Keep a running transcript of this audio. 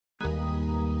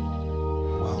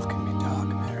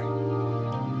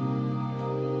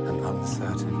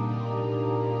certain,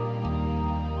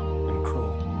 and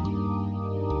cruel.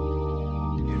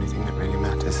 The only thing that really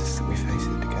matters is that we face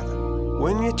it together.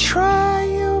 When you try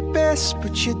your best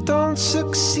but you don't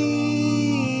succeed,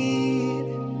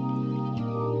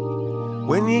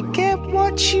 when you get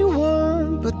what you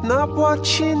want but not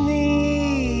what you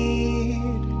need,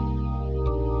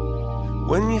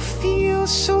 when you feel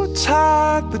so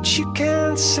tired but you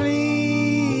can't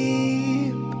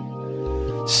sleep,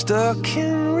 stuck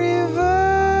in reverse,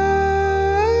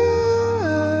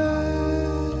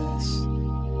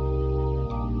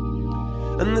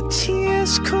 and the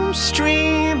tears come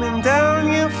streaming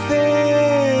down your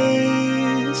face,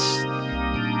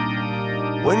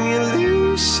 when you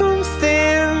lose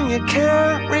something you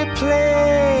can't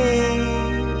replace,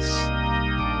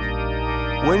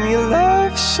 when you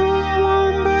love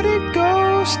someone but it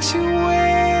goes to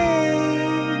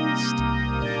waste,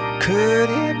 could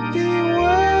it be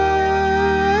worse?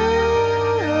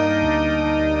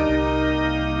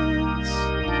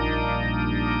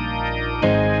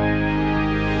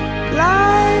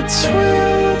 Lights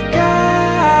will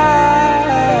guide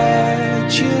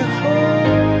you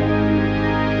home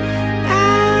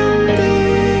and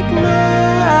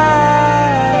ignite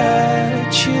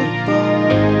your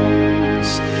bones,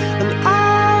 and I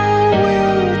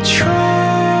will try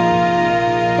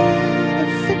to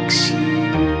fix you.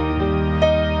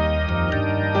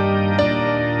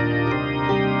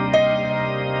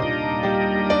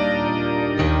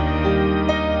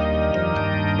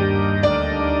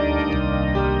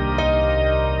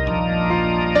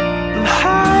 And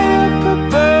high up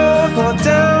above or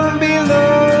down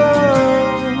below,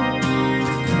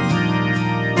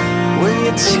 when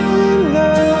you're too in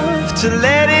love to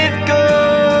let it go,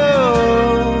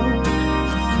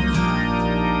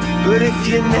 but if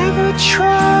you never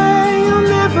try, you'll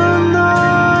never know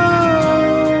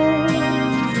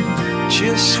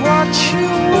just what you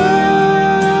were.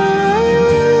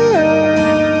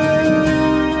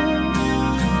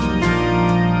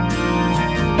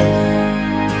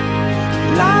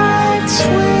 Lights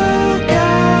will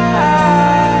guide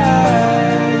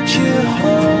you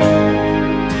home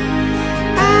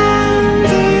and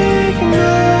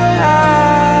ignite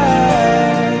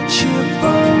your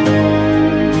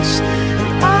bones,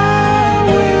 and I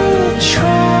will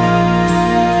try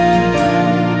to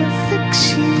fix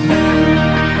you.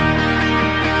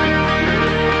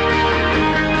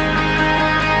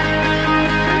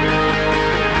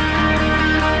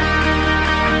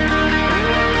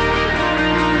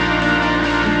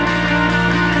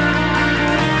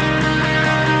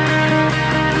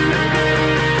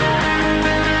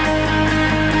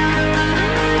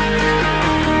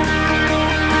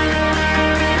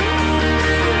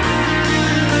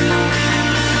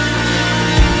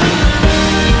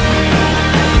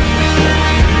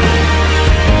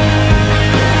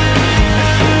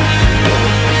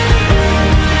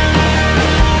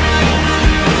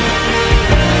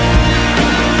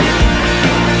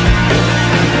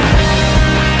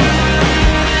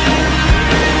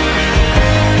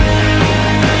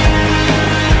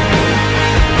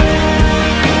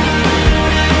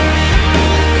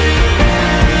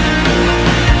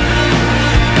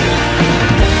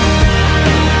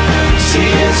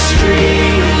 Tears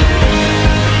stream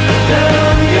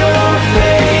down your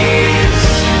face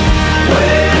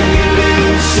when you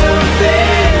lose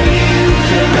something you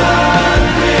cannot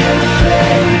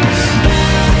replace.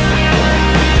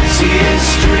 Tears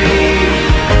stream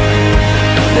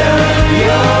down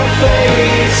your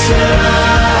face,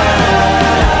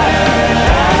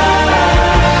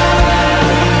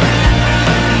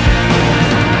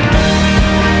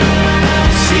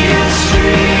 tears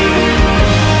stream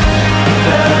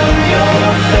down your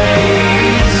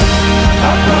face.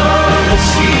 I promise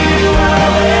you I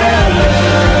will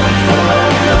learn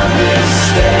from your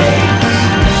mistakes.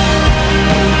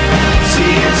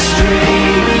 Tears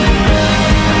stream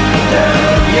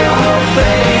down your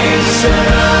face,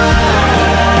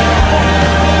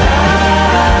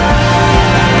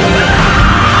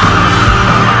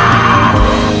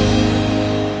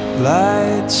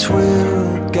 lights will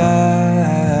guide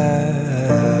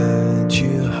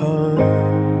you home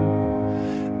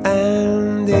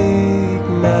and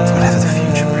Whatever the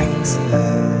future brings.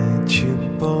 ignite your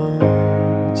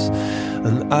bones,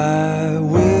 and I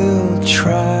will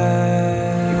try